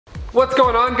What's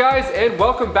going on, guys, and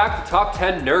welcome back to Top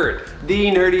 10 Nerd. The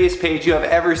nerdiest page you have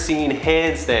ever seen,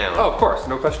 hands down. Oh, of course,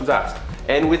 no questions asked.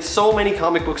 And with so many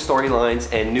comic book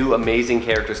storylines and new amazing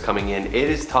characters coming in, it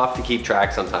is tough to keep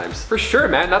track sometimes. For sure,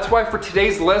 man. That's why for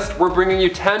today's list, we're bringing you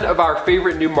 10 of our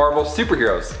favorite new Marvel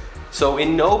superheroes. So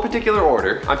in no particular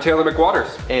order, I'm Taylor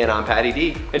McWatters. And I'm Patty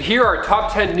D. And here are our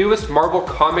top 10 newest Marvel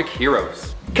comic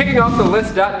heroes. Kicking off the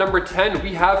list at number 10,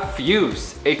 we have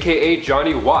Fuse, aka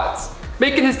Johnny Watts.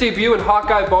 Making his debut in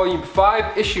Hawkeye Volume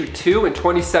 5, Issue 2 in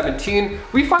 2017,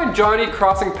 we find Johnny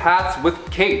crossing paths with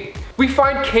Kate. We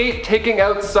find Kate taking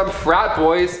out some frat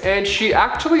boys, and she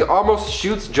actually almost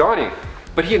shoots Johnny.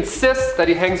 But he insists that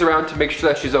he hangs around to make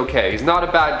sure that she's okay. He's not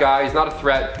a bad guy, he's not a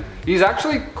threat. He's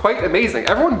actually quite amazing.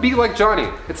 Everyone be like Johnny.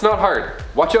 It's not hard.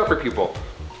 Watch out for people.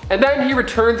 And then he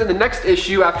returns in the next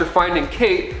issue after finding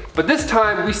Kate, but this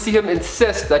time we see him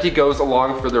insist that he goes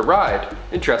along for the ride.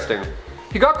 Interesting.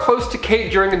 He got close to Kate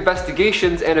during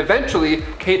investigations, and eventually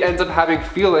Kate ends up having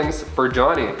feelings for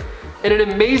Johnny. In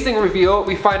an amazing reveal,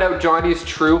 we find out Johnny's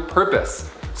true purpose.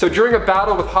 So during a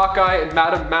battle with Hawkeye and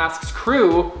Madame Mask's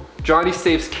crew, Johnny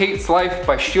saves Kate's life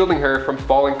by shielding her from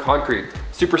falling concrete.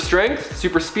 Super strength?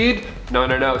 Super speed?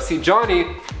 No. See,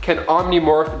 Johnny can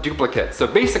omnimorph duplicate. So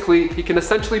basically, he can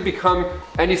essentially become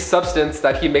any substance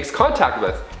that he makes contact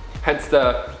with. Hence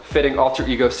the fitting alter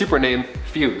ego super name,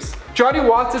 Fuse. Johnny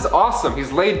Watts is awesome.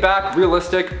 He's laid back,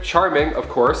 realistic, charming, of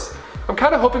course. I'm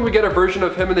kind of hoping we get a version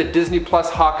of him in the Disney Plus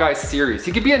Hawkeye series.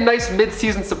 He could be a nice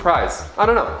mid-season surprise. I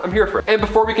don't know, I'm here for it. And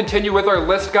before we continue with our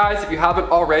list, guys, if you haven't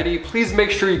already, please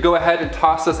make sure you go ahead and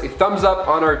toss us a thumbs up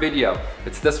on our video.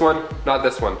 It's this one, not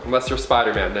this one. Unless you're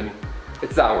Spider-Man, then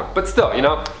it's that one. But still, you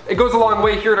know, it goes a long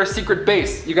way here at our secret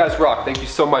base. You guys rock. Thank you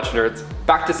so much, nerds.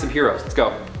 Back to some heroes. Let's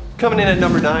go. Coming in at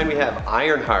number 9, we have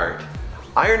Ironheart.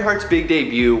 Ironheart's big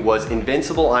debut was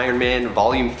Invincible Iron Man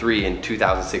Volume 3 in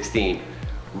 2016.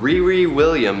 Riri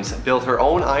Williams built her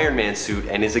own Iron Man suit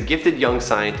and is a gifted young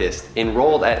scientist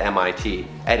enrolled at MIT.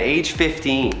 At age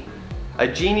 15, a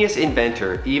genius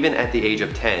inventor, even at the age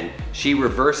of 10, she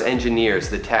reverse engineers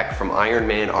the tech from Iron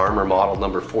Man armor model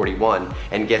number 41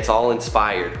 and gets all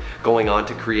inspired, going on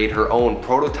to create her own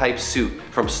prototype suit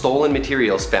from stolen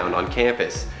materials found on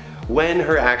campus. When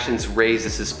her actions raise the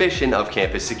suspicion of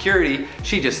campus security,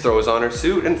 she just throws on her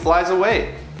suit and flies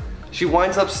away. She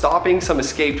winds up stopping some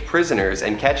escaped prisoners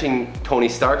and catching Tony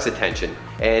Stark's attention,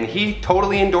 and he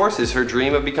totally endorses her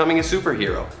dream of becoming a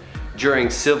superhero. During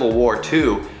Civil War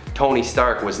II, Tony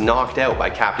Stark was knocked out by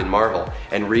Captain Marvel,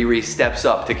 and Riri steps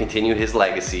up to continue his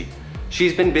legacy.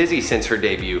 She's been busy since her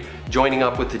debut, joining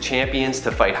up with the champions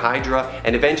to fight Hydra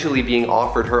and eventually being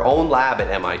offered her own lab at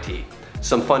MIT.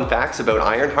 Some fun facts about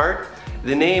Ironheart.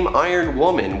 The name Iron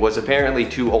Woman was apparently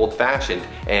too old-fashioned,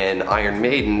 and Iron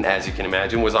Maiden, as you can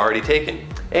imagine, was already taken.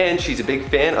 And she's a big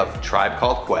fan of Tribe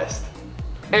Called Quest.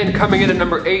 And coming in at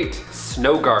number 8,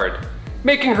 Snowguard.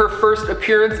 Making her first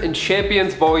appearance in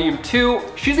Champions Volume 2,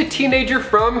 she's a teenager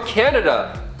from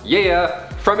Canada. Yeah,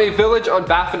 from a village on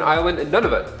Baffin Island in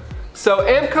Nunavut. So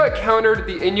Amka encountered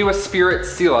the Inuit spirit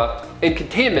Sela in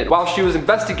containment while she was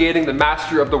investigating the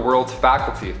Master of the World's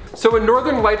faculty. So in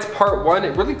Northern Lights Part 1,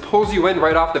 it really pulls you in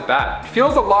right off the bat. It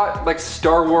feels a lot like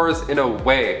Star Wars in a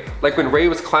way. Like when Rey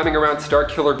was climbing around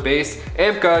Starkiller Base,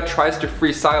 Amka tries to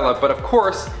free Sela, but of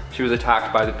course, she was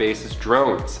attacked by the base's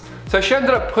drones. So she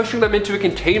ended up pushing them into a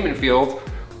containment field,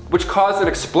 which caused an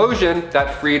explosion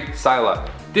that freed Sela.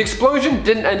 The explosion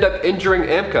didn't end up injuring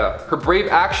Amka. Her brave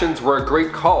actions were a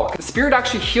great call. The spirit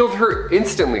actually healed her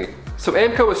instantly. So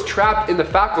Amka was trapped in the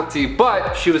faculty,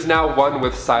 but she was now one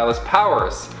with Sila's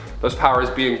powers. Those powers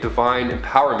being divine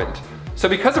empowerment. So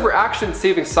because of her actions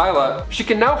saving Sila, she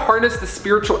can now harness the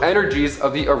spiritual energies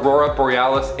of the Aurora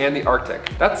Borealis and the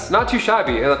Arctic. That's not too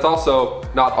shabby, and that's also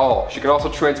not all. She can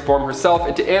also transform herself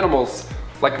into animals,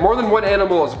 like more than one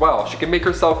animal as well. She can make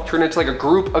herself turn into like a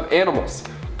group of animals.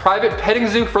 Private petting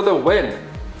zoo for the win.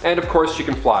 And of course she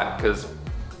can fly, because,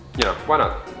 you know, why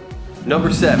not?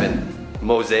 Number 7.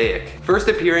 MOSAIC. First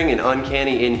appearing in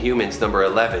Uncanny Inhumans number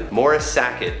 11, Morris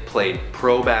Sackett played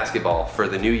pro basketball for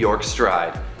the New York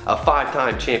Stride, a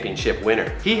 5-time championship winner.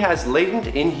 He has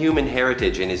latent inhuman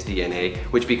heritage in his DNA,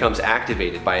 which becomes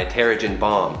activated by a Terrigen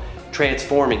bomb,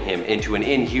 transforming him into an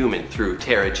inhuman through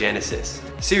Terrigenesis.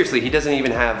 Seriously, he doesn't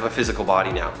even have a physical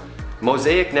body now.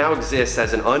 MOSAIC now exists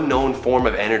as an unknown form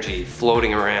of energy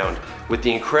floating around, with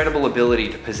the incredible ability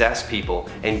to possess people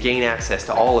and gain access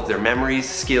to all of their memories,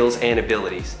 skills, and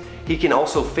abilities. He can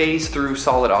also phase through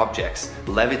solid objects,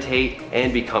 levitate,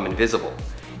 and become invisible.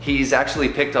 He's actually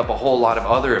picked up a whole lot of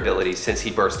other abilities since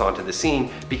he burst onto the scene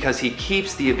because he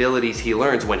keeps the abilities he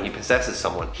learns when he possesses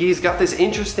someone. He's got this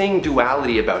interesting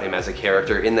duality about him as a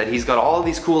character in that he's got all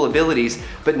these cool abilities,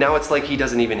 but now it's like he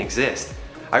doesn't even exist.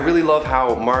 I really love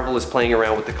how Marvel is playing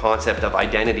around with the concept of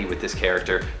identity with this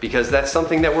character because that's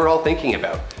something that we're all thinking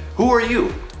about. Who are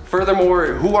you?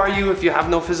 Furthermore, who are you if you have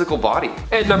no physical body?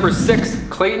 And number 6,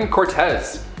 Clayton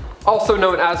Cortez. Also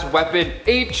known as Weapon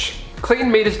H,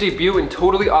 Clayton made his debut in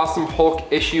Totally Awesome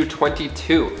Hulk issue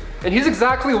 22. And he's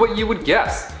exactly what you would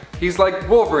guess. He's like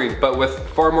Wolverine, but with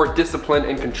far more discipline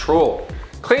and control.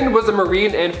 Clayton was a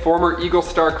Marine and former Eagle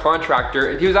Star contractor,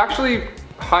 and he was actually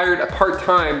hired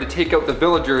part-time to take out the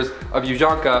villagers of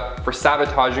Yujanka for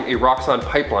sabotaging a Roxxon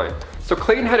pipeline. So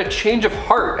Clayton had a change of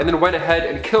heart and then went ahead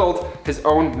and killed his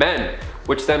own men,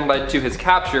 which then led to his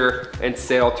capture and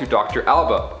sale to Dr.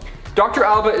 Alba. Dr.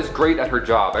 Alba is great at her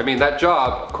job. I mean, that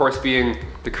job, of course, being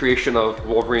the creation of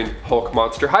Wolverine-Hulk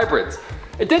monster hybrids.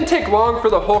 It didn't take long for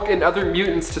the Hulk and other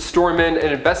mutants to storm in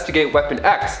and investigate Weapon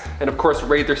X, and of course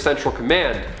raid their central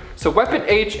command. So Weapon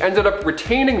H ended up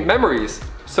retaining memories.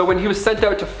 So when he was sent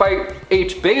out to fight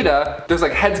H-Beta, there's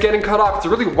like heads getting cut off. It's a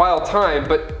really wild time,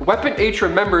 but Weapon H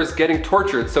remembers getting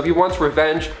tortured, so he wants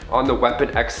revenge on the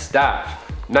Weapon X staff.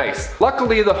 Nice.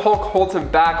 Luckily, the Hulk holds him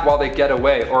back while they get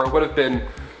away, or it would have been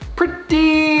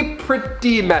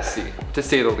pretty messy, to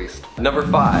say the least. Number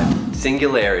 5,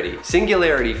 Singularity.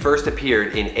 Singularity first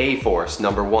appeared in A-Force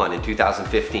 #1 in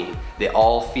 2015, the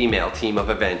all-female team of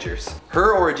Avengers.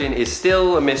 Her origin is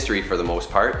still a mystery for the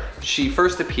most part. She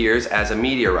first appears as a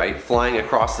meteorite flying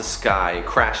across the sky and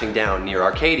crashing down near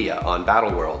Arcadia on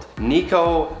Battleworld.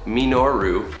 Nico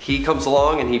Minoru, he comes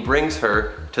along and he brings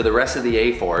her to the rest of the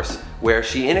A-Force, where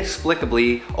she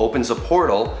inexplicably opens a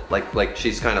portal, like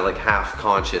she's kind of like half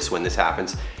conscious when this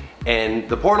happens, and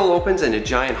the portal opens and a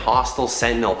giant hostile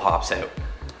sentinel pops out.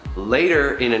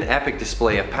 Later, in an epic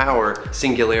display of power,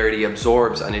 Singularity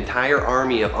absorbs an entire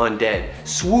army of undead,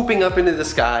 swooping up into the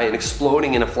sky and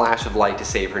exploding in a flash of light to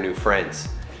save her new friends.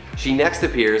 She next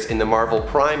appears in the Marvel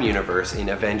Prime universe in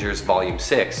Avengers Volume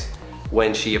 6.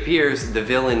 When she appears, the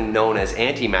villain known as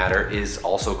Antimatter is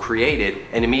also created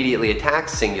and immediately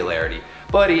attacks Singularity,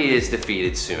 but he is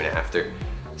defeated soon after.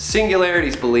 Singularity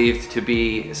is believed to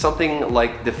be something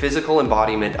like the physical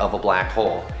embodiment of a black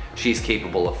hole. She's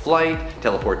capable of flight,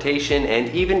 teleportation, and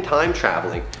even time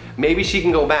traveling. Maybe she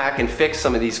can go back and fix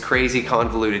some of these crazy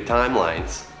convoluted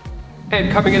timelines. And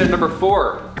coming in at number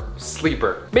 4,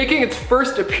 Sleeper. Making its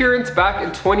first appearance back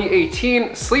in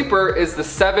 2018, Sleeper is the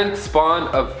 7th spawn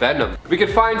of Venom. We can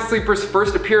find Sleeper's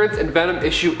first appearance in Venom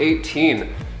issue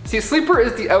 18. See, Sleeper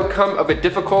is the outcome of a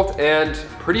difficult and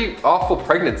pretty awful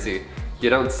pregnancy. You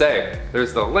don't say.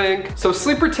 There's the link. So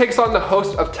Sleeper takes on the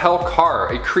host of Tel-Kar,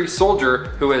 a Kree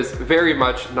soldier who is very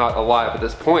much not alive at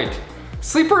this point.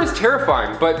 Sleeper is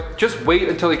terrifying, but just wait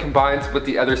until he combines with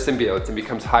the other symbiotes and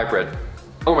becomes hybrid.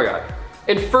 Oh my god.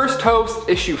 In First Host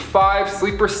issue 5,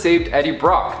 Sleeper saved Eddie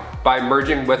Brock by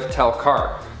merging with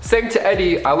Tel-Kar, saying to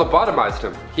Eddie, "I lobotomized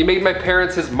him. He made my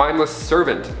parents his mindless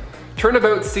servant."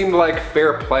 Turnabout seemed like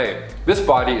fair play. This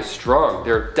body is strong.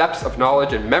 There are depths of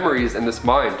knowledge and memories in this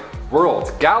mind.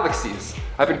 Worlds, galaxies.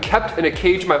 I've been kept in a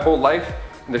cage my whole life,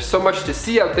 and there's so much to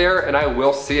see out there, and I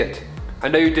will see it. I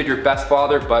know you did your best,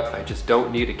 Father, but I just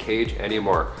don't need a cage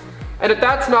anymore. And if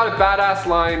that's not a badass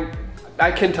line,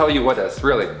 I can tell you what is,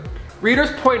 really.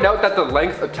 Readers point out that the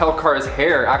length of Tel-Kar's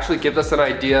hair actually gives us an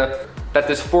idea that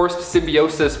this forced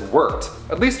symbiosis worked,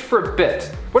 at least for a bit.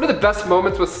 One of the best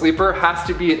moments with Sleeper has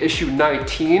to be at issue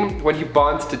 19 when he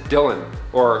bonds to Dylan,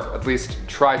 or at least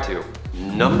try to.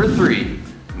 Number 3,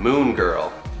 Moon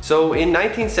Girl. So in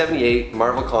 1978,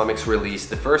 Marvel Comics released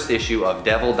the first issue of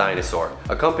Devil Dinosaur,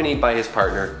 accompanied by his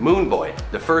partner Moon Boy,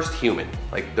 the first human,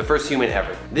 like the first human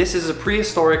ever. This is a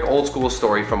prehistoric old school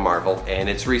story from Marvel, and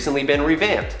it's recently been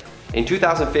revamped. In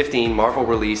 2015, Marvel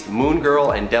released Moon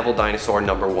Girl and Devil Dinosaur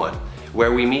 #1,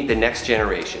 where we meet the next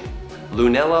generation,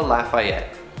 Lunella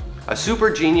Lafayette. A super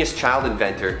genius child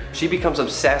inventor, she becomes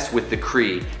obsessed with the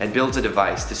Kree and builds a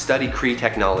device to study Kree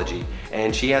technology,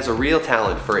 and she has a real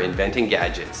talent for inventing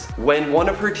gadgets. When one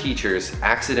of her teachers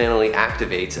accidentally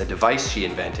activates a device she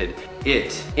invented,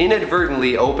 it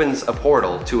inadvertently opens a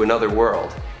portal to another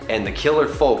world, and the killer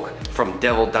folk from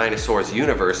Devil Dinosaur's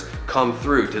universe come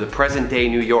through to the present day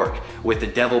New York with the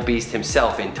Devil Beast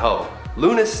himself in tow.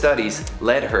 Luna's studies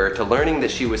led her to learning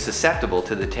that she was susceptible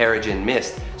to the Terrigen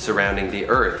mist surrounding the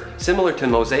Earth, similar to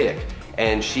MOSAIC,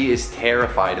 and she is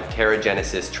terrified of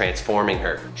Terrigenesis transforming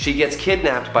her. She gets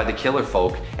kidnapped by the killer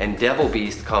folk, and Devil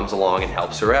Beast comes along and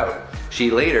helps her out. She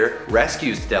later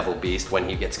rescues the Devil Beast when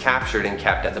he gets captured and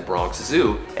kept at the Bronx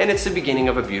Zoo, and it's the beginning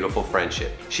of a beautiful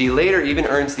friendship. She later even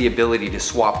earns the ability to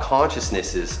swap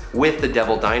consciousnesses with the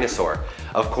Devil Dinosaur.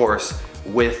 Of course,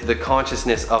 with the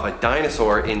consciousness of a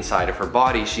dinosaur inside of her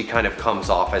body, she kind of comes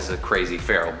off as a crazy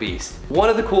feral beast. One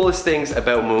of the coolest things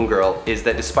about Moon Girl is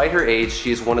that despite her age,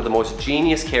 she is one of the most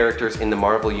genius characters in the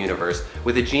Marvel Universe,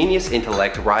 with a genius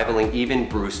intellect rivaling even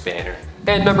Bruce Banner.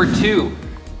 And number 2,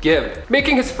 Gib.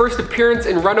 Making his first appearance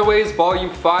in Runaways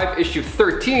Volume 5, Issue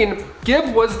 13,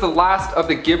 Gib was the last of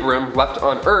the Gibrim left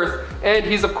on Earth, and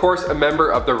he's of course a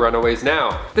member of the Runaways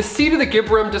now. The seed of the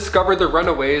Gibrim discovered the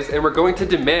Runaways and were going to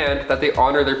demand that they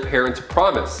honor their parents'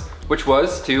 promise, which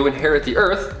was to inherit the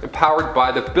Earth, empowered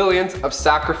by the billions of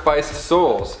sacrificed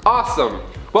souls. Awesome!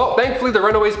 Well, thankfully the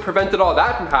Runaways prevented all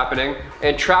that from happening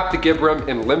and trapped the Gibrim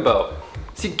in limbo.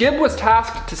 See, Gib was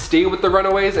tasked to stay with the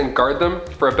Runaways and guard them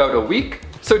for about a week.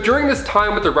 So during this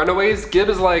time with the Runaways, Gib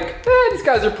is like, these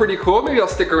guys are pretty cool, maybe I'll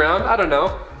stick around, I don't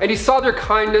know. And he saw their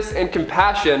kindness and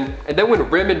compassion, and then when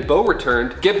Rim and Bo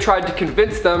returned, Gib tried to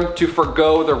convince them to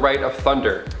forgo the Right of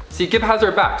Thunder. See, Gib has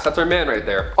our backs, that's our man right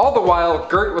there. All the while,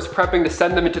 Gert was prepping to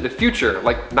send them into the future,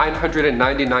 like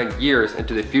 999 years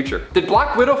into the future. Did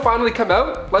Black Widow finally come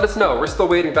out? Let us know, we're still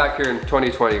waiting back here in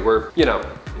 2020, we're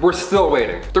still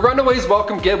waiting. The Runaways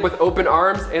welcome Gib with open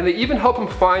arms, and they even help him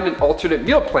find an alternate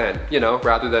meal plan,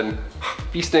 rather than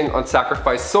feasting on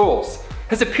sacrificed souls.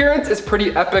 His appearance is pretty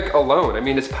epic alone. I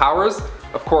mean, his powers,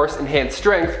 of course, enhance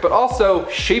strength, but also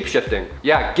shape-shifting.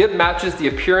 Yeah, Gib matches the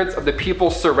appearance of the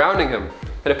people surrounding him,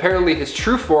 and apparently his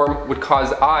true form would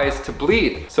cause eyes to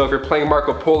bleed. So if you're playing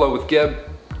Marco Polo with Gib,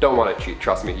 don't want to cheat,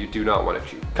 trust me, you do not want to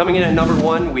cheat. Coming in at number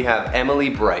 1, we have Emily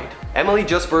Bright. Emily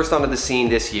just burst onto the scene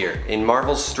this year in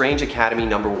Marvel's Strange Academy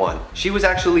number 1. She was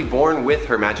actually born with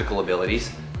her magical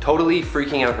abilities, totally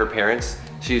freaking out her parents.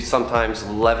 She'd sometimes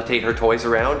levitate her toys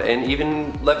around and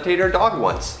even levitate her dog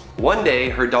once. One day,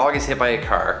 her dog is hit by a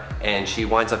car and she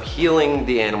winds up healing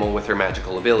the animal with her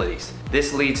magical abilities.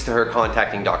 This leads to her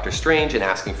contacting Doctor Strange and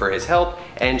asking for his help,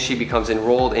 and she becomes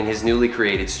enrolled in his newly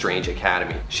created Strange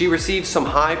Academy. She receives some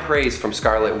high praise from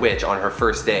Scarlet Witch on her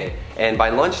first day, and by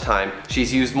lunchtime,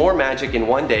 she's used more magic in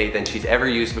one day than she's ever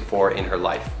used before in her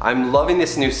life. I'm loving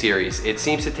this new series. It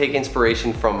seems to take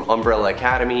inspiration from Umbrella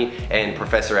Academy and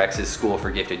Professor X's School for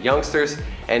Gifted Youngsters,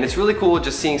 and it's really cool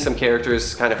just seeing some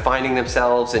characters kind of finding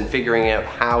themselves and figuring out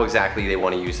how exactly they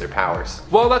want to use their powers.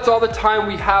 Well, that's all the time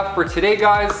we have for today,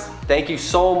 guys. Thank you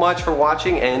so much for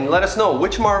watching, and let us know,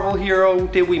 which Marvel hero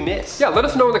did we miss? Yeah, let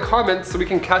us know in the comments so we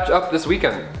can catch up this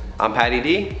weekend. I'm Patty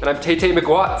D. And I'm Tay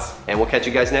McWatters. And we'll catch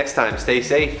you guys next time. Stay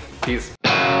safe. Peace.